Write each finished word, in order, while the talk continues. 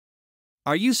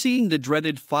Are you seeing the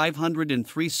dreaded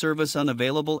 503 service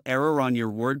unavailable error on your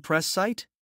WordPress site?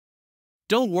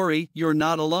 Don't worry, you're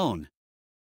not alone.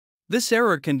 This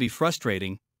error can be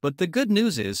frustrating, but the good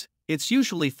news is, it's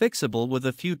usually fixable with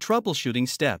a few troubleshooting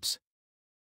steps.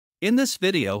 In this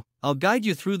video, I'll guide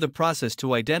you through the process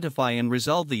to identify and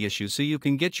resolve the issue so you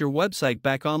can get your website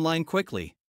back online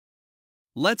quickly.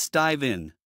 Let's dive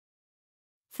in.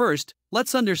 First,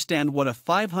 let's understand what a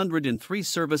 503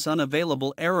 service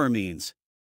unavailable error means.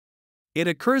 It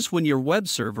occurs when your web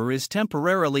server is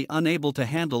temporarily unable to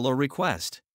handle a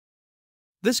request.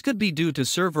 This could be due to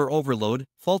server overload,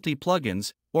 faulty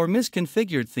plugins, or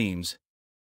misconfigured themes.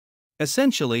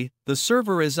 Essentially, the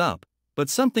server is up, but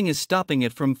something is stopping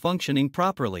it from functioning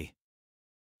properly.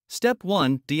 Step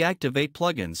 1. Deactivate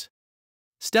plugins.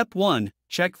 Step 1.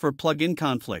 Check for plugin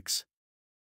conflicts.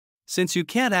 Since you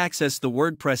can't access the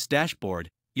WordPress dashboard,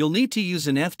 you'll need to use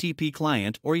an FTP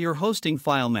client or your hosting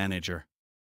file manager.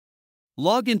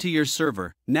 Log into your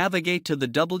server, navigate to the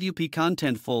WP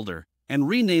content folder, and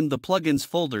rename the plugins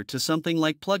folder to something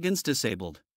like Plugins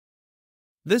Disabled.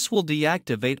 This will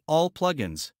deactivate all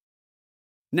plugins.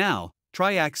 Now,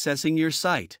 try accessing your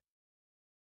site.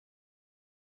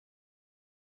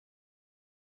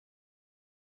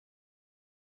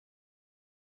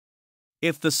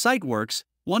 If the site works,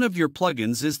 one of your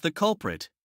plugins is the culprit.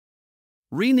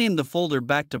 Rename the folder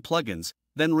back to Plugins,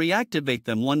 then reactivate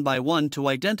them one by one to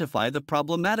identify the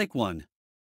problematic one.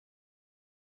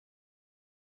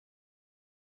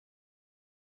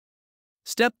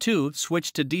 Step 2.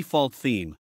 Switch to default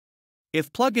theme.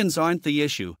 If plugins aren't the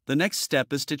issue, the next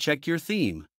step is to check your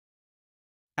theme.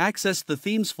 Access the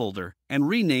Themes folder and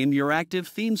rename your active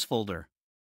Themes folder.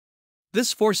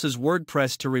 This forces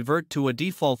WordPress to revert to a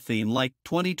default theme like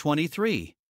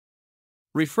 2023.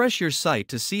 Refresh your site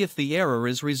to see if the error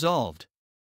is resolved.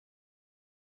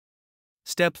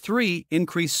 Step 3.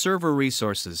 Increase server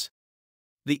resources.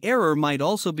 The error might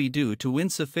also be due to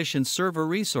insufficient server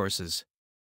resources.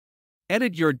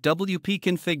 Edit your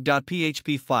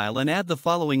wp-config.php file and add the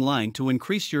following line to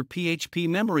increase your PHP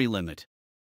memory limit.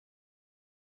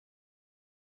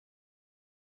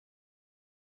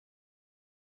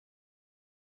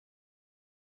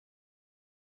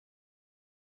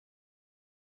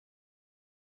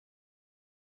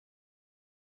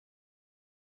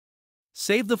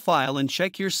 Save the file and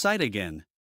check your site again.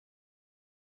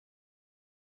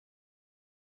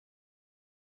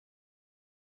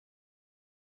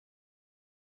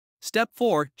 Step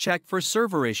 4. Check for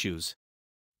server issues.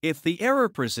 If the error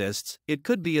persists, it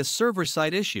could be a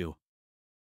server-side issue.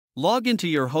 Log into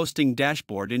your hosting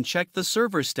dashboard and check the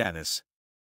server status.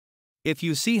 If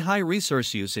you see high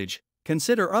resource usage,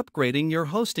 consider upgrading your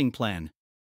hosting plan.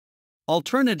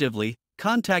 Alternatively,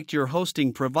 contact your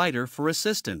hosting provider for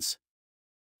assistance.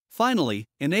 Finally,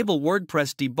 enable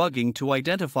WordPress debugging to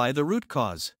identify the root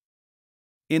cause.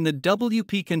 In the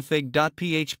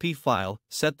wp-config.php file,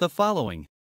 set the following.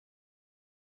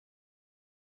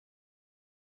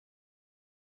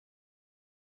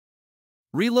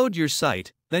 Reload your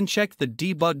site, then check the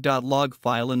debug.log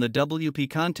file in the WP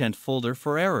content folder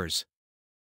for errors.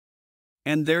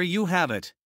 And there you have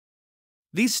it.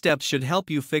 These steps should help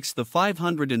you fix the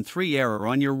 503 error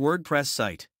on your WordPress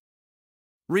site.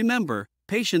 Remember,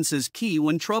 patience is key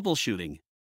when troubleshooting.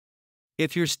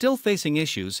 If you're still facing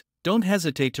issues, don't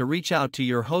hesitate to reach out to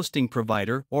your hosting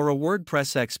provider or a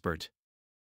WordPress expert.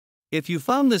 If you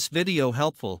found this video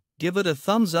helpful, give it a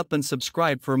thumbs up and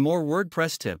subscribe for more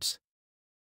WordPress tips.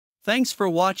 Thanks for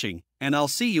watching, and I'll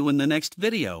see you in the next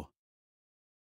video.